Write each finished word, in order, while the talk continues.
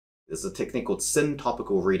There's a technique called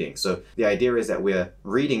syntopical reading. So the idea is that we're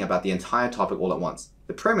reading about the entire topic all at once.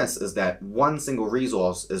 The premise is that one single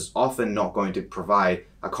resource is often not going to provide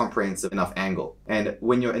a comprehensive enough angle. And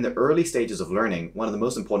when you're in the early stages of learning, one of the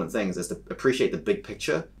most important things is to appreciate the big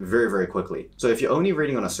picture very, very quickly. So if you're only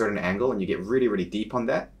reading on a certain angle and you get really, really deep on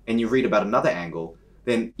that, and you read about another angle,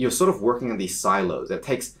 then you're sort of working in these silos. It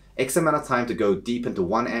takes X amount of time to go deep into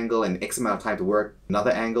one angle and X amount of time to work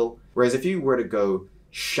another angle. Whereas if you were to go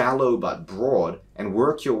shallow but broad and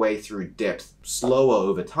work your way through depth slower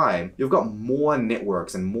over time, you've got more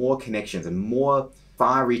networks and more connections and more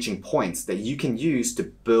far-reaching points that you can use to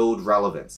build relevance.